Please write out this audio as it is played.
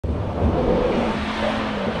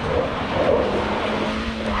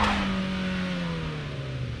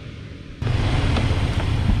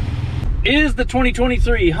Is the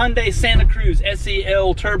 2023 Hyundai Santa Cruz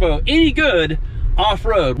SEL Turbo any good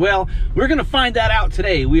off-road? Well, we're gonna find that out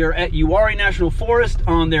today. We are at Uwharrie National Forest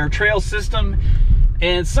on their trail system,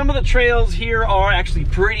 and some of the trails here are actually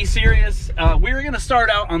pretty serious. We're gonna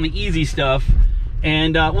start out on the easy stuff,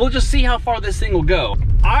 and we'll just see how far this thing will go.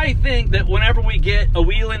 I think that whenever we get a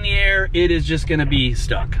wheel in the air, it is just gonna be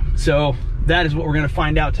stuck. So that is what we're gonna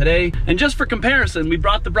find out today. And just for comparison, we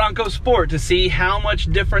brought the Bronco Sport to see how much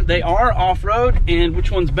different they are off-road and which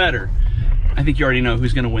one's better. I think you already know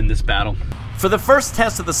who's gonna win this battle. For the first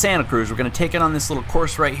test of the Santa Cruz, we're gonna take it on this little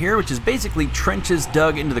course right here, which is basically trenches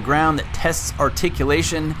dug into the ground that tests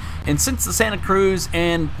articulation. And since the Santa Cruz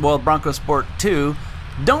and, well, Bronco Sport too,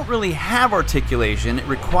 don't really have articulation, it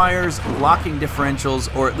requires locking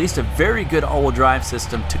differentials or at least a very good all-wheel drive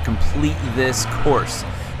system to complete this course.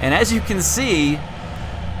 And as you can see,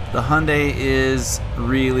 the Hyundai is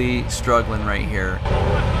really struggling right here.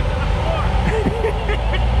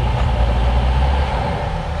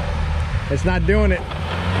 It's not doing it.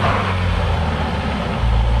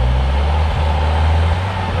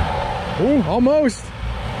 Ooh, almost.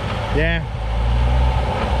 Yeah.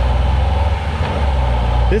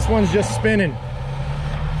 This one's just spinning.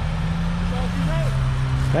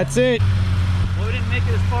 That's it. Well, we didn't make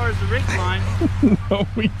it as far as the ridge line. No,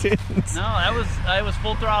 we didn't. No, I was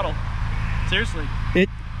full throttle. Seriously.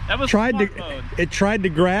 That was tried to mode. It tried to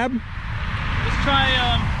grab.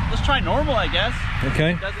 Let's try normal, I guess.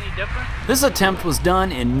 Okay. Does any different? This attempt was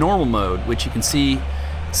done in normal mode, which you can see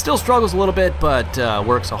still struggles a little bit, but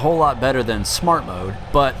works a whole lot better than smart mode.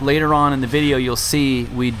 But later on in the video, you'll see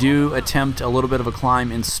we do attempt a little bit of a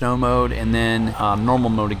climb in snow mode and then normal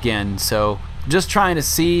mode again. So just trying to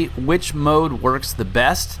see which mode works the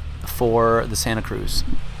best for the Santa Cruz.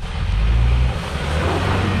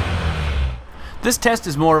 This test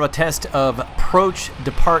is more of a test of approach,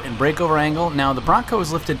 depart, and breakover angle. Now the Bronco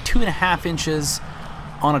is lifted 2.5 inches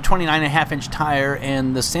on a 29.5-inch tire,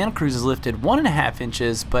 and the Santa Cruz is lifted 1.5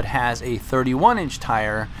 inches but has a 31-inch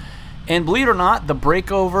tire. And believe it or not, the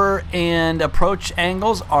breakover and approach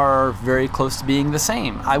angles are very close to being the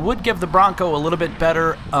same. I would give the Bronco a little bit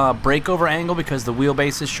better breakover angle because the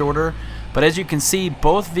wheelbase is shorter, but as you can see,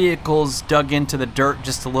 both vehicles dug into the dirt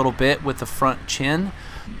just a little bit with the front chin.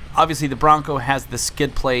 Obviously the Bronco has the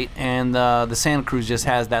skid plate and the Santa Cruz just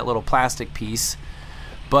has that little plastic piece.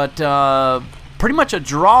 But pretty much a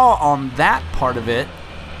draw on that part of it.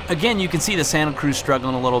 Again, you can see the Santa Cruz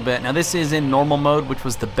struggling a little bit. Now this is in normal mode, which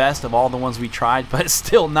was the best of all the ones we tried, but it's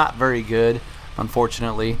still not very good,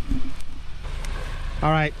 unfortunately.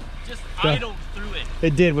 All right. Just idled through it.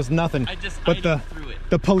 It did, was nothing. I just but idled through it.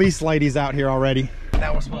 The police lady's out here already.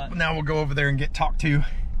 Now we'll go over there and get talked to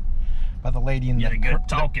by the lady in the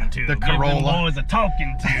talking to. The Corolla. Boys a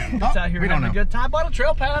talking to. It's out here we don't having a know. good time. I bought a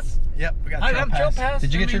trail pass. Yep, we got I have a trail pass.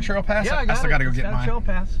 Did you get your trail pass? Yeah, I got still got to go get got mine. a trail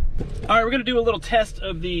pass. All right, we're gonna do a little test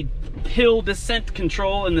of the hill descent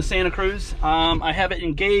control in the Santa Cruz. I have it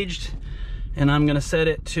engaged, and I'm gonna set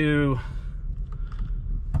it to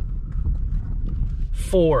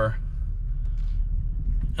 4.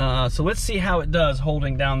 So let's see how it does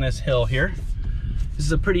holding down this hill here. This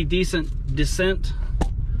is a pretty decent descent.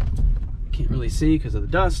 Can't really see because of the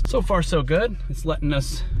dust. So far so good. It's letting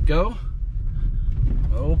us go.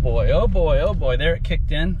 Oh boy, oh boy, oh boy. There it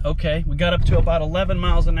kicked in. Okay, we got up to about 11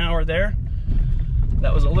 miles an hour there.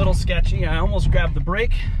 That was a little sketchy. I almost grabbed the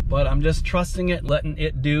brake, but I'm just trusting it, letting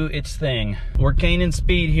it do its thing. We're gaining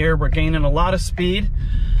speed here. We're gaining a lot of speed.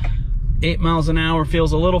 8 miles an hour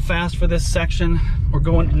feels a little fast for this section. We're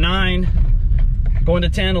going to 9, going to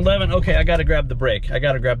 10, 11. Okay, I gotta grab the brake. I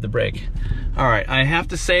gotta grab the brake. All right, I have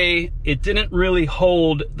to say it didn't really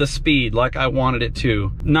hold the speed like I wanted it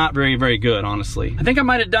to. Not very, very good, honestly. I think I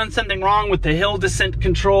might have done something wrong with the hill descent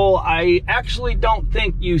control. I actually don't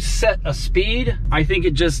think you set a speed. I think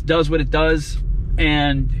it just does what it does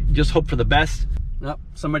and just hope for the best. Oh,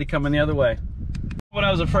 somebody coming the other way. What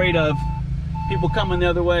I was afraid of, people coming the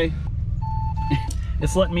other way.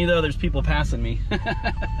 It's letting me know there's people passing me.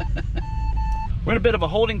 We're in a bit of a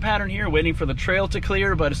holding pattern here, waiting for the trail to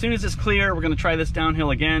clear, but as soon as it's clear, we're gonna try this downhill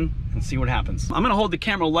again and see what happens. I'm gonna hold the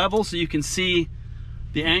camera level so you can see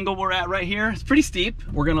the angle we're at right here. It's pretty steep.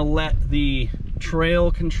 We're gonna let the trail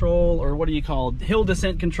control, or what do you call it? Hill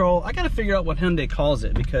descent control. I gotta figure out what Hyundai calls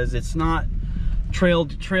it because it's not trail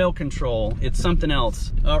control, it's something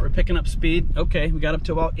else. We're picking up speed. Okay, we got up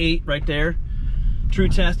to about 8 right there. True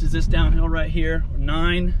test is this downhill right here.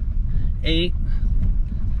 9, 8.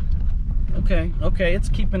 Okay, it's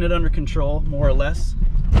keeping it under control, more or less.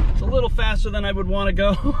 It's a little faster than I would want to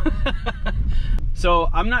go. So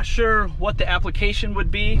I'm not sure what the application would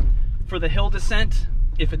be for the hill descent.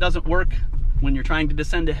 if it doesn't work when you're trying to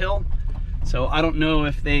descend a hill. So I don't know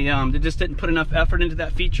if they just didn't put enough effort into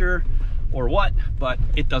that feature or what, but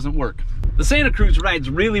it doesn't work. The Santa Cruz rides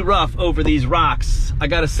really rough over these rocks. I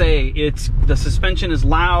gotta say, the suspension is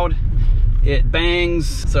loud, it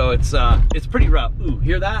bangs, so it's pretty rough. Ooh,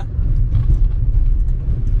 hear that?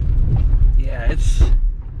 Yeah, it's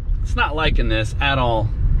not liking this at all.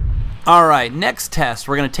 All right, next test,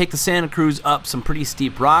 we're gonna take the Santa Cruz up some pretty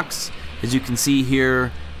steep rocks. As you can see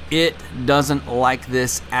here, it doesn't like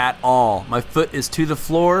this at all. My foot is to the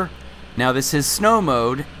floor. Now this is snow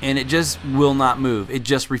mode, and it just will not move. It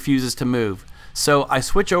just refuses to move. So I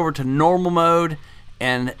switch over to normal mode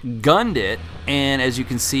and gunned it, and as you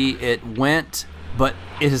can see, it went, but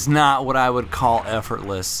it is not what I would call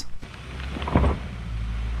effortless.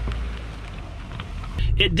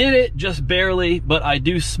 It did it just barely, but I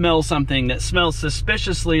do smell something that smells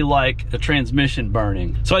suspiciously like a transmission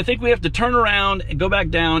burning. So I think we have to turn around and go back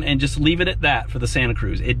down and just leave it at that for the Santa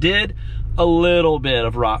Cruz. It did a little bit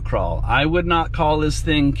of rock crawl. I would not call this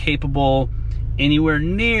thing capable anywhere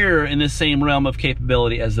near in the same realm of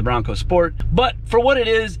capability as the Bronco Sport, but for what it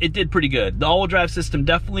is, it did pretty good. The all-wheel drive system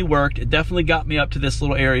definitely worked. It definitely got me up to this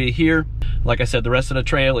little area here. Like I said, the rest of the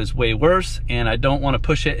trail is way worse, and I don't want to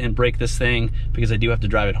push it and break this thing because I do have to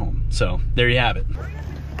drive it home. So there you have it.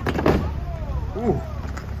 Ooh.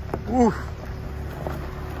 Ooh.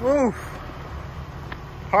 Ooh.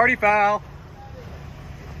 Hardy foul.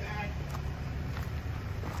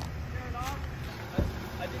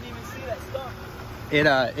 I didn't even see that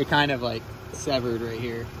stump. It kind of like severed right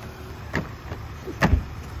here.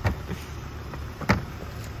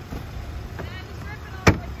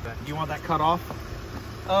 Do you want that cut off?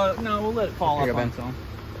 No, we'll let it fall off Here you go, on Ben. its own.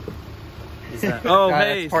 Is that? Oh,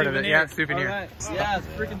 hey, that's part of it. souvenir. Yeah, souvenir. All right. Yeah, it's a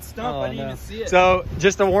freaking stump. I didn't even see it. So,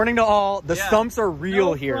 just a warning to all: the stumps are real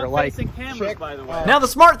No here. front-facing Like, cameras, by the way. Now the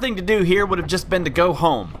smart thing to do here would have just been to go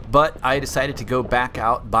home, but I decided to go back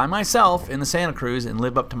out by myself in the Santa Cruz and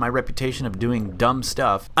live up to my reputation of doing dumb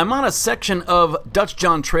stuff. I'm on a section of Dutch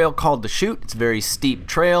John Trail called the Chute. It's a very steep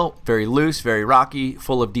trail, very loose, very rocky,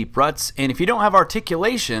 full of deep ruts, and if you don't have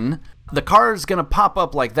articulation, the car is going to pop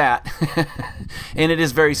up like that, and it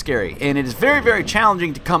is very scary. And it is very, very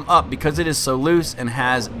challenging to come up because it is so loose and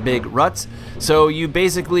has big ruts. So you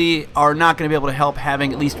basically are not going to be able to help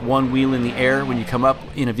having at least one wheel in the air when you come up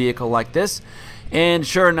in a vehicle like this. And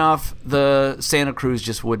sure enough, the Santa Cruz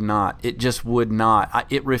just would not. It just would not.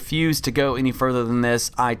 It refused to go any further than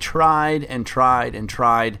this. I tried and tried and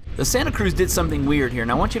tried. The Santa Cruz did something weird here,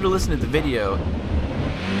 and I want you to listen to the video.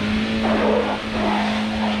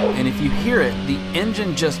 And if you hear it, the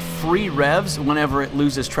engine just free revs whenever it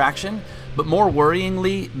loses traction. But more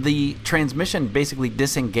worryingly, the transmission basically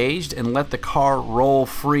disengaged and let the car roll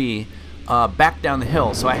free back down the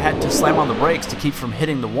hill. So I had to slam on the brakes to keep from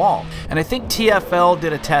hitting the wall. And I think TFL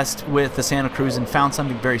did a test with the Santa Cruz and found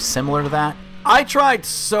something very similar to that. I tried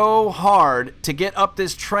so hard to get up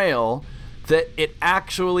this trail that it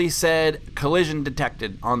actually said collision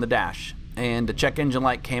detected on the dash. And the check engine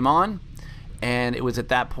light came on. And it was at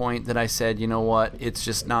that point that I said, you know what, it's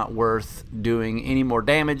just not worth doing any more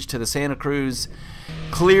damage to the Santa Cruz.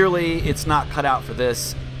 Clearly, it's not cut out for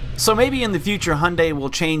this. So maybe in the future, Hyundai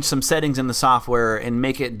will change some settings in the software and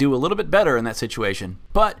make it do a little bit better in that situation.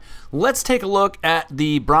 But let's take a look at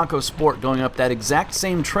the Bronco Sport going up that exact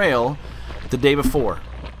same trail the day before.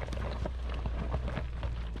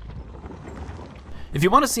 If you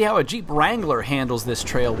want to see how a Jeep Wrangler handles this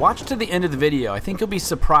trail, watch to the end of the video. I think you'll be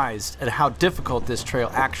surprised at how difficult this trail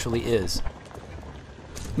actually is.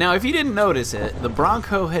 Now, if you didn't notice it, the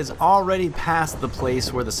Bronco has already passed the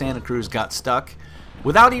place where the Santa Cruz got stuck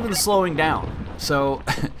without even slowing down. So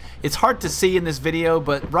it's hard to see in this video,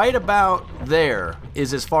 but right about there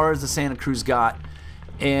is as far as the Santa Cruz got.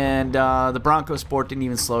 And the Bronco Sport didn't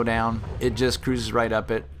even slow down. It just cruises right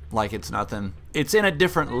up it like it's nothing. It's in a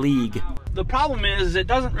different league. The problem is it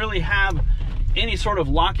doesn't really have any sort of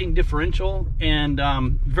locking differential and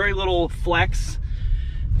very little flex.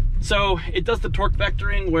 So it does the torque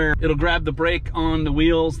vectoring where it'll grab the brake on the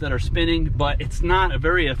wheels that are spinning, but it's not a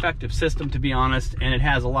very effective system, to be honest, and it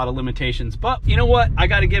has a lot of limitations. But you know what? I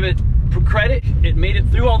got to give it credit. It made it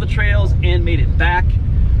through all the trails and made it back,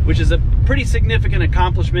 which is a pretty significant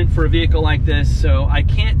accomplishment for a vehicle like this. So I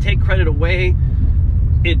can't take credit away.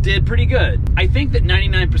 It did pretty good. I think that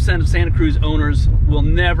 99% of Santa Cruz owners will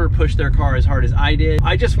never push their car as hard as I did.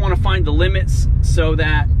 I just want to find the limits so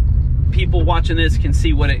that people watching this can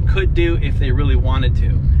see what it could do if they really wanted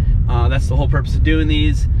to. That's the whole purpose of doing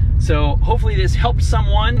these. So hopefully this helped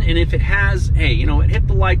someone, and if it has, hey, you know, hit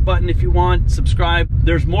the like button if you want, subscribe.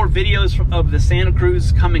 There's more videos of the Santa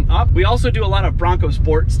Cruz coming up. We also do a lot of Bronco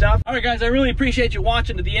Sport stuff. All right, guys, I really appreciate you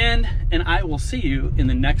watching to the end, and I will see you in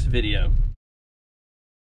the next video.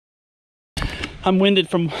 I'm winded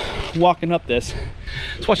from walking up this.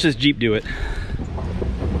 Let's watch this Jeep do it.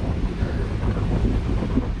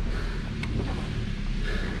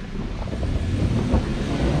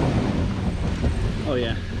 Oh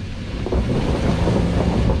yeah.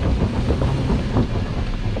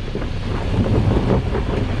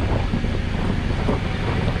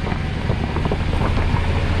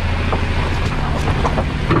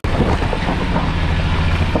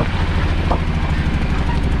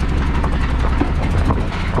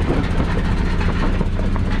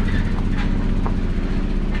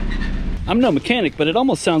 I'm no mechanic, but it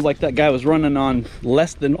almost sounds like that guy was running on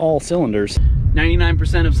less than all cylinders.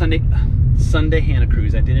 99% of Sunday Santa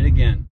Cruz. I did it again.